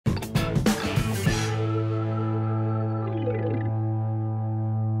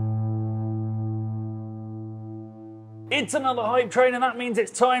It's another hype train, and that means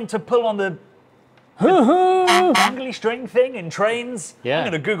it's time to pull on the dangly string thing in trains. Yeah. I'm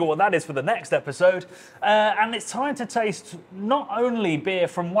going to Google what that is for the next episode. And it's time to taste not only beer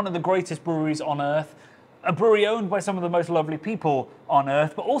from one of the greatest breweries on earth, a brewery owned by some of the most lovely people on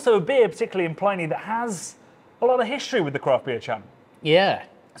earth, but also a beer, particularly in Pliny, that has a lot of history with the craft beer channel. Yeah.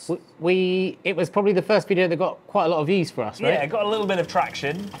 It was probably the first video that got quite a lot of views for us, right? Yeah, it got a little bit of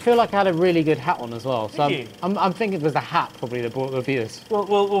traction. I feel like I had a really good hat on as well. So Did you? I'm thinking it was the hat probably that brought the viewers.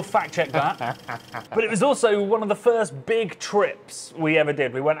 We'll fact check that. But it was also one of the first big trips we ever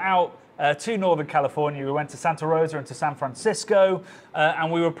did. We went out to Northern California. We went to Santa Rosa and to San Francisco,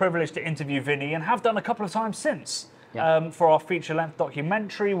 and we were privileged to interview Vinny, and have done a couple of times since. Yeah. For our feature-length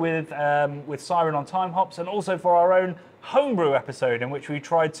documentary with Siren on Time Hops, and also for our own homebrew episode in which we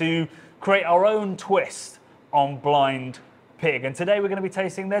tried to create our own twist on Blind Pig. And today we're going to be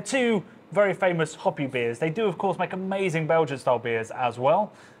tasting their two very famous hoppy beers. They do, of course, make amazing Belgian-style beers as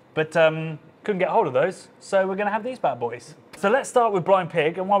well, but couldn't get hold of those, so we're going to have these bad boys. So let's start with Blind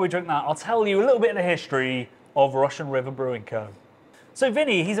Pig, and while we drink that, I'll tell you a little bit of the history of Russian River Brewing Co. So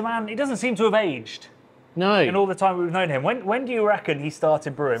Vinny, he's a man, he doesn't seem to have aged. No. In all the time we've known him. When do you reckon he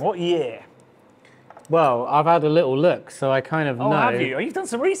started brewing? What year? Well, I've had a little look, so I kind of know. Oh, have you? Oh, you've done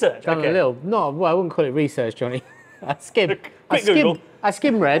some research. Done Okay. a little. No, well, I wouldn't call it research, Johnny. I Quick Google.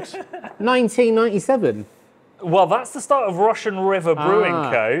 skim read 1997. Well, that's the start of Russian River Brewing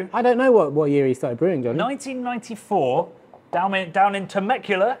Co. I don't know what year he started brewing, Johnny. 1994, down in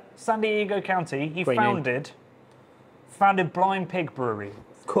Temecula, San Diego County, he Great founded Blind Pig Brewery.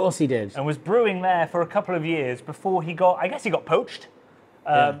 Of course he did. And was brewing there for a couple of years before he got poached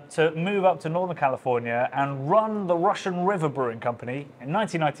to move up to Northern California and run the Russian River Brewing Company in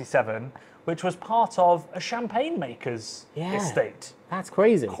 1997, which was part of a champagne maker's estate. That's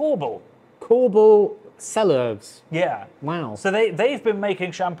crazy. Korbel Cellars. Yeah. Wow. So they've been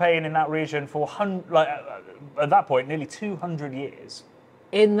making champagne in that region for at that point nearly 200 years.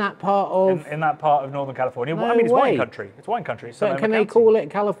 In that part of in that part of Northern California. No I mean, it's way. wine country. It's wine country. So can they call it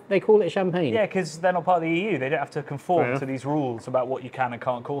they call it champagne? Yeah, because they're not part of the EU. They don't have to conform to these rules about what you can and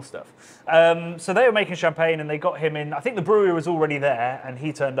can't call stuff. So they were making champagne, and they got him in. I think the brewery was already there, and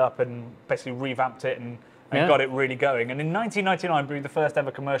he turned up and basically revamped it and got it really going. And in 1999, brewed the first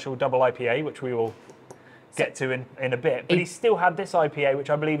ever commercial double IPA, which we will get to in a bit. But he still had this IPA, which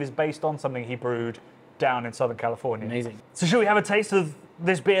I believe is based on something he brewed down in Southern California. Amazing. So should we have a taste of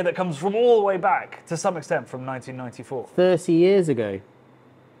this beer that comes from all the way back, to some extent, from 1994? 30 years ago.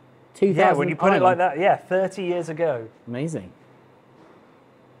 2000. Yeah, when you put it like that, yeah, 30 years ago. Amazing.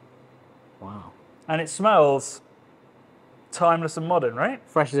 Wow. And it smells timeless and modern, right?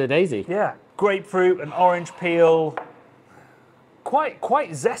 Fresh as a daisy. Yeah. Grapefruit and orange peel. Quite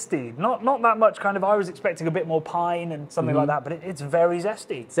zesty. Not that much kind of, I was expecting a bit more pine and something like that, but it's very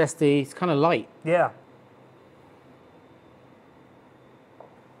zesty. Zesty, it's kind of light. Yeah.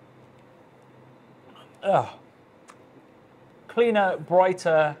 Cleaner,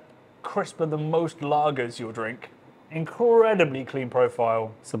 brighter, crisper than most lagers you'll drink. Incredibly clean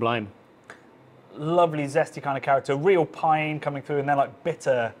profile. Sublime. Lovely zesty kind of character. Real pine coming through, and then like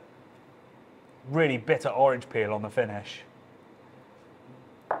bitter, really bitter orange peel on the finish.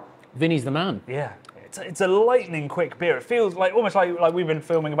 Vinny's the man. Yeah. It's a lightning quick beer. It feels like almost like we've been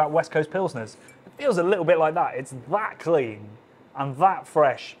filming about West Coast Pilsners. It feels a little bit like that. It's that clean and that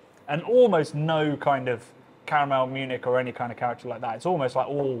fresh, and almost no kind of caramel Munich or any kind of character like that. It's almost like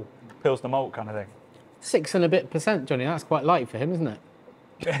all Pilsner malt kind of thing. 6 and a bit %, Johnny. That's quite light for him, isn't it?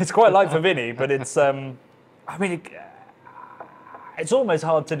 It's quite light for Vinny, but it's I mean, it's almost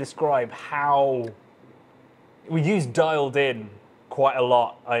hard to describe how we use dialed in quite a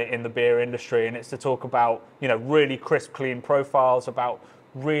lot in the beer industry, and it's to talk about, you know, really crisp, clean profiles, about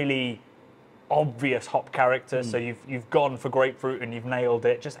really obvious hop character. So you've gone for grapefruit and you've nailed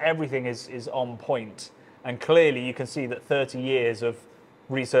it. Just everything is on point, and clearly you can see that 30 years of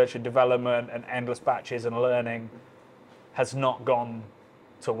research and development and endless batches and learning has not gone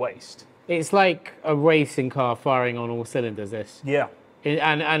to waste. It's like a racing car firing on all cylinders, this. Yeah.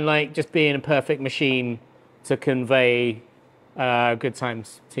 And like just being a perfect machine to convey good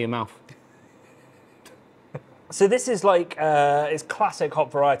times to your mouth. So this is like, it's classic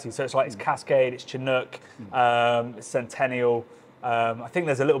hop variety. So it's like, it's Cascade, it's Chinook, it's Centennial. I think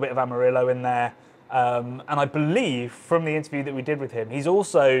there's a little bit of Amarillo in there. And I believe from the interview that we did with him, he's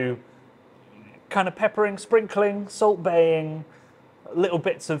also kind of peppering, sprinkling, salt baying, little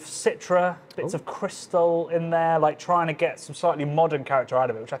bits of Citra, bits of Crystal in there, like trying to get some slightly modern character out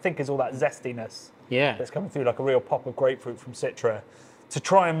of it, which I think is all that zestiness that's coming through, like a real pop of grapefruit from Citra, to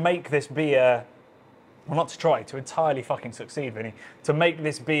try and make this beer well, not to try, to entirely fucking succeed, Vinny, to make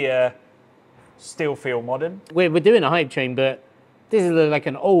this beer still feel modern. We're doing a hype train, but this is like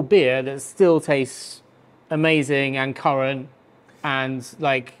an old beer that still tastes amazing and current and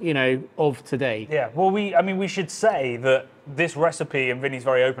like, you know, of today. Yeah, well, we should say that this recipe, and Vinny's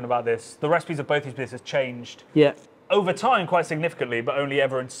very open about this, the recipes of both these beers has changed Yeah. over time quite significantly, but only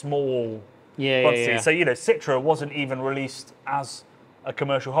ever in small Yeah, quantities. yeah, yeah. So, you know, Citra wasn't even released as a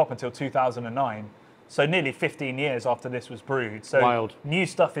commercial hop until 2009. So nearly 15 years after this was brewed. So Wild. new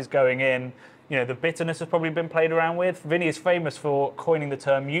stuff is going in. You know, the bitterness has probably been played around with. Vinny is famous for coining the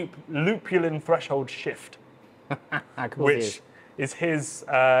term lupulin threshold shift, which is his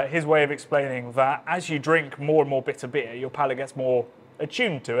way of explaining that as you drink more and more bitter beer, your palate gets more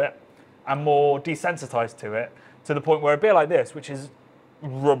attuned to it and more desensitized to it, to the point where a beer like this, which is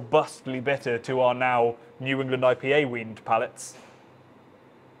robustly bitter to our now New England IPA weaned palates,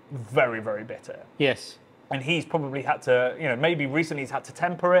 very, very bitter. Yes. And he's probably had to, you know, maybe recently he's had to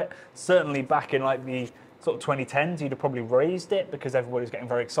temper it. Certainly back in like the sort of 2010s, he'd have probably raised it because everybody's getting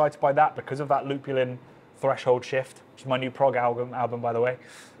very excited by that because of that lupulin threshold shift, which is my new prog album by the way.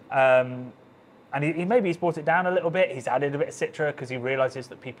 And he's brought it down a little bit. He's added a bit of Citra because he realizes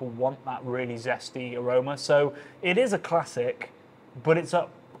that people want that really zesty aroma. So it is a classic, but it's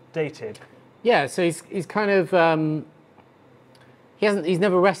updated. Yeah, so he's kind of he's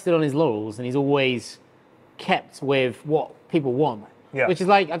never rested on his laurels, and he's always kept with what people want. Yeah. Which is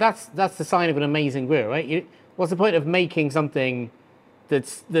like that's the sign of an amazing brewer, right? What's the point of making something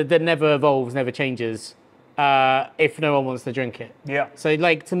that never evolves, never changes, if no one wants to drink it? Yeah. So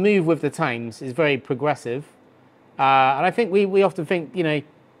like to move with the times is very progressive, and I think we often think, you know,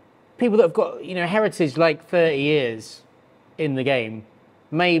 people that have got, you know, heritage like 30 years in the game,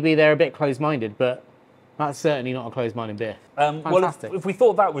 maybe they're a bit closed-minded, but that's certainly not a closed-minded beer. Well, if we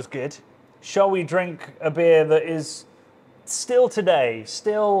thought that was good, shall we drink a beer that is still today,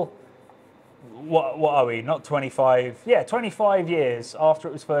 what are we, not 25, yeah, 25 years after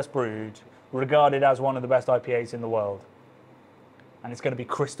it was first brewed, regarded as one of the best IPAs in the world. And it's going to be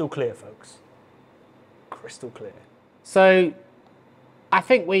crystal clear, folks. Crystal clear. So I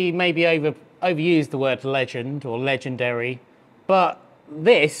think we maybe overused the word legend or legendary, but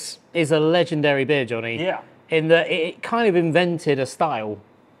this is a legendary beer, Johnny. Yeah. In that it kind of invented a style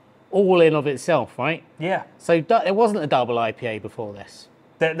all in of itself, right? Yeah. So there wasn't a double IPA before this.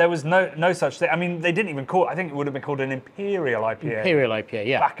 There was no such thing. I mean, they didn't even call it, I think it would have been called an Imperial IPA. Imperial IPA,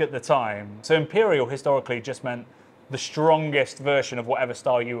 yeah. Back at the time. So Imperial historically just meant the strongest version of whatever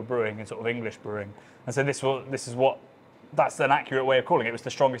style you were brewing in sort of English brewing. And so that's an accurate way of calling it. It was the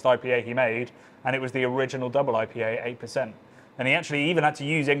strongest IPA he made, and it was the original double IPA at 8%. And he actually even had to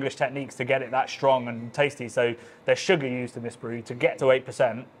use English techniques to get it that strong and tasty. So there's sugar used in this brew to get to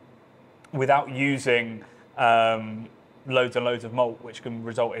 8% without using loads and loads of malt, which can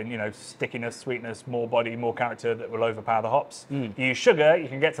result in, you know, stickiness, sweetness, more body, more character that will overpower the hops. You use sugar, you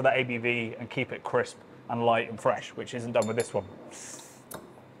can get to that ABV and keep it crisp and light and fresh, which isn't done with this one.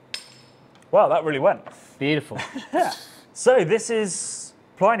 Wow, that really went. Beautiful. Yeah. So this is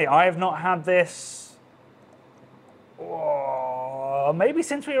Pliny. I have not had this maybe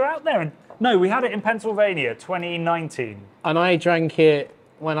since we were out there. No, we had it in Pennsylvania, 2019. And I drank it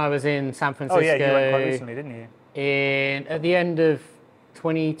when I was in San Francisco. Oh yeah, you went quite recently, didn't you? At the end of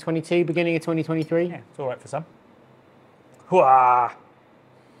 2022, beginning of 2023. Yeah, it's all right for some. Hooah!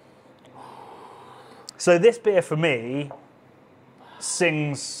 So this beer for me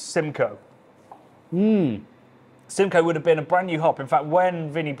sings Simcoe. Simcoe would have been a brand new hop. In fact,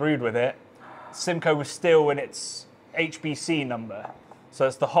 when Vinny brewed with it, Simcoe was still in its HBC number. So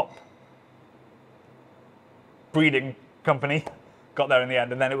it's the hop breeding company. Got there in the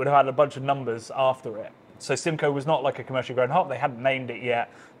end, and then it would have had a bunch of numbers after it. So Simcoe was not like a commercially grown hop. They hadn't named it yet,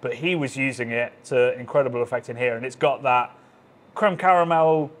 but he was using it to incredible effect in here. And it's got that creme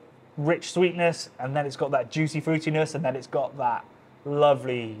caramel, rich sweetness, and then it's got that juicy fruitiness, and then it's got that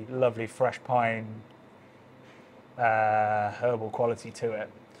lovely, lovely fresh pine herbal quality to it.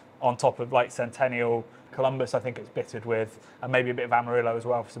 On top of like Centennial, Columbus, I think it's bittered with, and maybe a bit of Amarillo as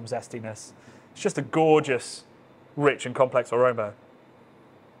well for some zestiness. It's just a gorgeous, rich and complex aroma.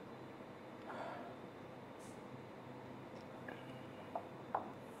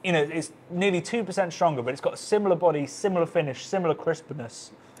 You know, it's nearly 2% stronger, but it's got a similar body, similar finish, similar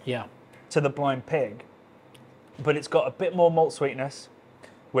crispness to the Blind Pig. But it's got a bit more malt sweetness,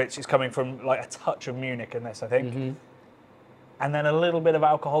 which is coming from like a touch of Munich in this, I think. And then a little bit of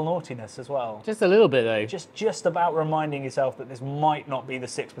alcohol naughtiness as well. Just a little bit though. Just about reminding yourself that this might not be the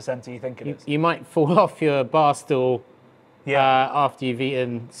 6% you think it is. You might fall off your bar stool after you've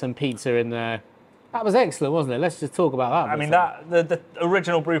eaten some pizza in the That was excellent, wasn't it? Let's just talk about that. I mean, the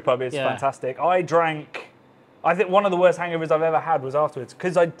original brew pub is fantastic. I think one of the worst hangovers I've ever had was afterwards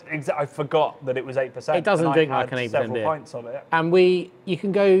because I forgot that it was 8%. It doesn't drink like an 8% several beer. pints of it. And you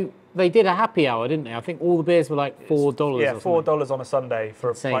can go. They did a happy hour, didn't they? I think all the beers were like $4. Yeah, $4 on a Sunday for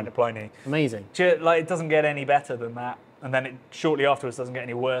a pint of Pliny. Amazing. Like, it doesn't get any better than that, and then it shortly afterwards doesn't get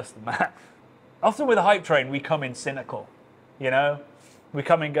any worse than that. Often with a hype train, we come in cynical, you know. We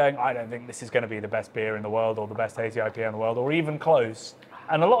come in going, I don't think this is going to be the best beer in the world or the best hazy IPA in the world or even close.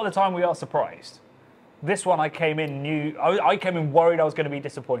 And a lot of the time we are surprised. This one I came in worried I was going to be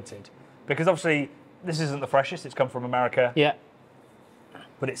disappointed because obviously this isn't the freshest, it's come from America. Yeah.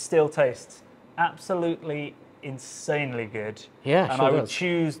 But it still tastes absolutely insanely good. Yeah, and I would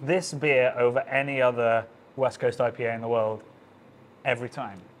choose this beer over any other West Coast IPA in the world every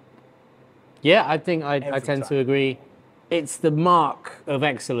time. Yeah, I think I tend to agree. It's the mark of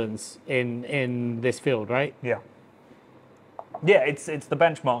excellence in this field, right? Yeah. Yeah, it's the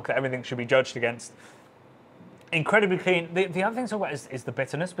benchmark that everything should be judged against. Incredibly clean. The other thing to talk about is the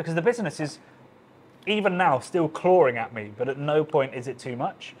bitterness, because the bitterness is, even now, still clawing at me, but at no point is it too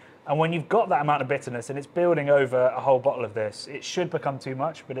much. And when you've got that amount of bitterness and it's building over a whole bottle of this, it should become too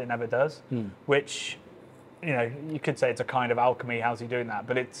much, but it never does. Which, you know, you could say it's a kind of alchemy. How's he doing that?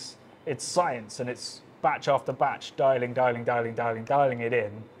 But it's science, and it's batch after batch, dialing it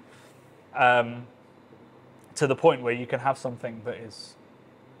in, to the point where you can have something that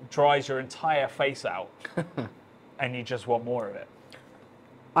dries your entire face out, and you just want more of it.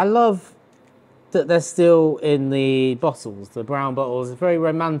 I love that they're still in the bottles, the brown bottles. It's very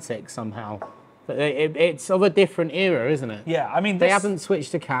romantic somehow. But it's of a different era, isn't it? Yeah, I mean, they haven't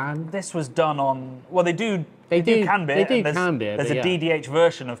switched to can. This was done on. Well, they do can beer. They do can beer. There's a DDH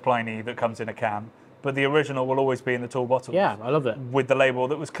version of Pliny that comes in a can, but the original will always be in the tall bottle. Yeah, I love it. With the label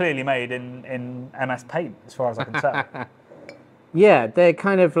that was clearly made in MS Paint, as far as I can tell. Yeah, they're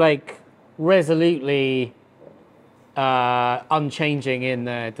kind of like resolutely unchanging in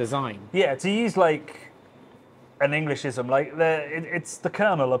their design. Yeah, to use like an Englishism, like it's the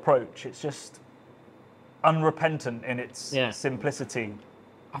Colonel approach. It's just unrepentant in its simplicity.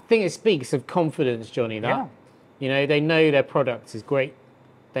 I think it speaks of confidence, Johnny. You know, they know their product is great.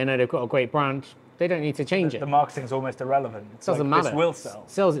 They know they've got a great brand. They don't need to change it. The marketing's almost irrelevant. It doesn't matter. This will sell.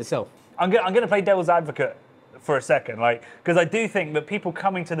 It sells itself. I'm going to play devil's advocate for a second, because I do think that people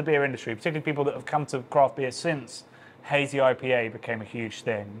coming to the beer industry, particularly people that have come to craft beer since hazy IPA became a huge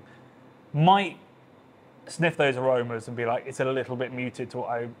thing, might sniff those aromas and be like, it's a little bit muted to what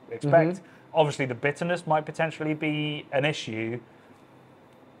I expect. Obviously, the bitterness might potentially be an issue,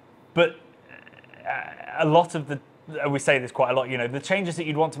 but a lot of we say this quite a lot, you know, the changes that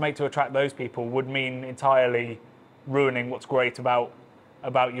you'd want to make to attract those people would mean entirely ruining what's great about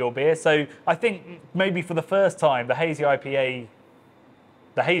your beer. So I think maybe for the first time, the hazy IPA,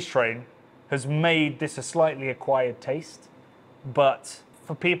 the haze train, has made this a slightly acquired taste. But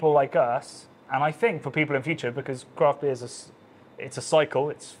for people like us, and I think for people in future, because craft beer it's a cycle,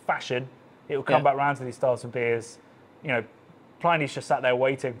 it's fashion, it will come back around to these styles of beers. You know, Pliny's just sat there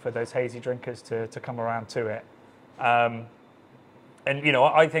waiting for those hazy drinkers to come around to it. And, you know,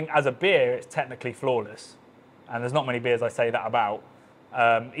 I think as a beer, it's technically flawless. And there's not many beers I say that about,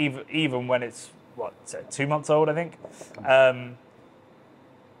 even when it's, 2 months old, I think.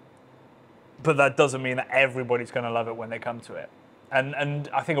 But that doesn't mean that everybody's going to love it when they come to it. And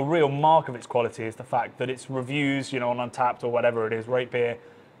I think a real mark of its quality is the fact that its reviews, you know, on Untapped or whatever it is, Rate Beer,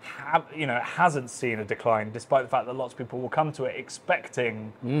 it hasn't seen a decline, despite the fact that lots of people will come to it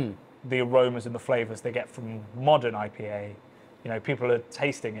expecting the aromas and the flavors they get from modern IPA. You know, people are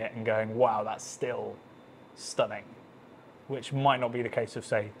tasting it and going, wow, that's still stunning, which might not be the case of,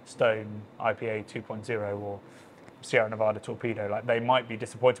 say, Stone IPA 2.0 or Sierra Nevada Torpedo. Like, they might be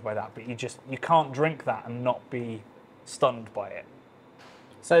disappointed by that, but you can't drink that and not be stunned by it.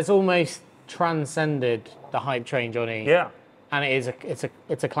 So it's almost transcended the hype train, Johnny. Yeah. And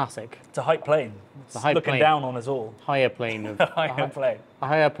it's a classic. It's a hype plane. It's looking down on us all. Higher plane of a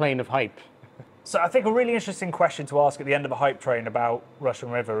higher plane of hype. So I think a really interesting question to ask at the end of a hype train about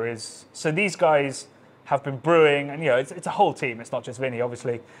Russian River is, so these guys have been brewing, and, you know, it's a whole team. It's not just Vinny,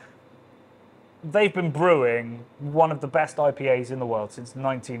 obviously. They've been brewing one of the best IPAs in the world since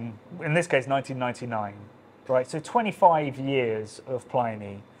 1999, right? So 25 years of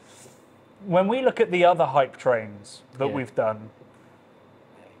Pliny. When we look at the other hype trains that we've done,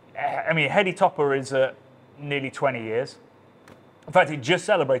 I mean, Heady Topper is at nearly 20 years. In fact, it just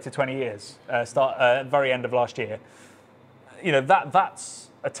celebrated 20 years, very end of last year. You know, that's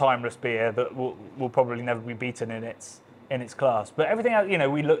a timeless beer that will probably never be beaten in its class. But everything else, you know,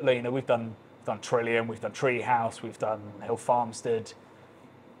 we look, you know, we've done we've done Trillium, we've done Tree House, we've done Hill Farmstead.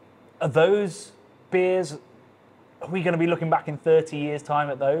 Are those beers, are we going to be looking back in 30 years'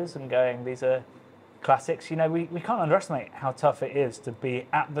 time at those and going, these are classics? You know, we can't underestimate how tough it is to be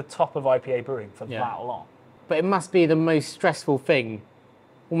at the top of IPA brewing for that long. But it must be the most stressful thing,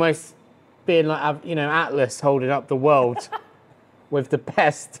 almost being like, you know, Atlas holding up the world with the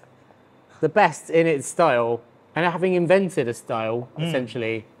best in its style, and having invented a style,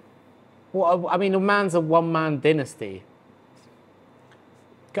 essentially. Well, I mean, the man's a one-man dynasty.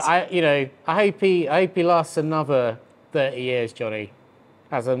 I hope he lasts another 30 years, Johnny,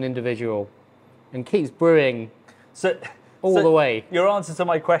 as an individual, and keeps brewing all the way. Your answer to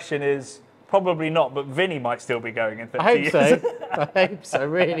my question is probably not, but Vinny might still be going in 30 I hope years. so. I hope so.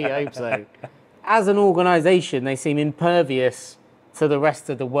 Really hope so. As an organisation, they seem impervious to the rest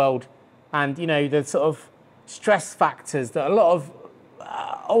of the world, and you know the sort of stress factors that a lot of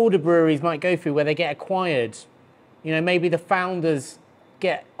older breweries might go through, where they get acquired. You know, maybe the founders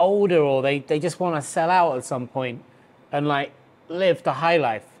get older, or they just want to sell out at some point and like live the high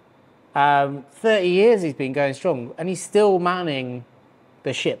life. 30 years he's been going strong, and he's still manning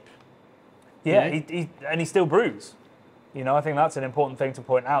the ship. Yeah, and he still brews. You know, I think that's an important thing to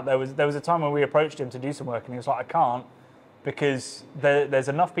point out. There was a time when we approached him to do some work, and he was like, I can't, because there's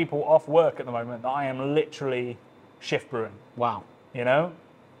enough people off work at the moment that I am literally shift brewing. Wow. You know,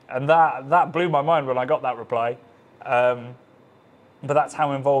 and that blew my mind when I got that reply. But that's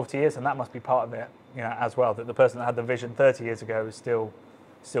how involved he is, and that must be part of it, you know, as well. That the person that had the vision 30 years ago is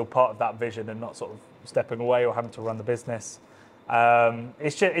still part of that vision and not sort of stepping away or having to run the business.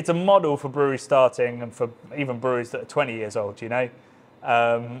 It's a model for breweries starting and for even breweries that are 20 years old, you know.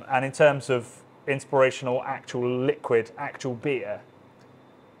 And in terms of inspirational, actual liquid, actual beer,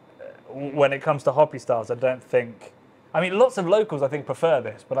 when it comes to hoppy styles, I don't think. I mean, lots of locals I think prefer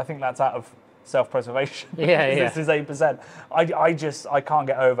this, but I think that's out of self-preservation. Yeah, This is 8%. I can't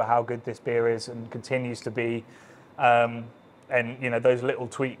get over how good this beer is and continues to be. And you know, those little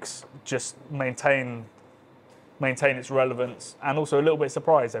tweaks just maintain its relevance, and also a little bit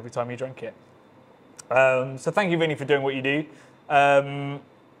surprised every time you drink it. So thank you, Vinny, for doing what you do.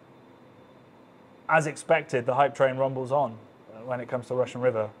 As expected, the hype train rumbles on when it comes to Russian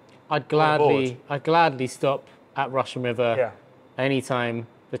River. I'd gladly stop at Russian River anytime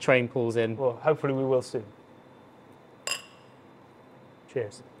the train pulls in. Well, hopefully we will soon.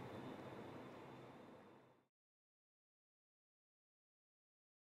 Cheers.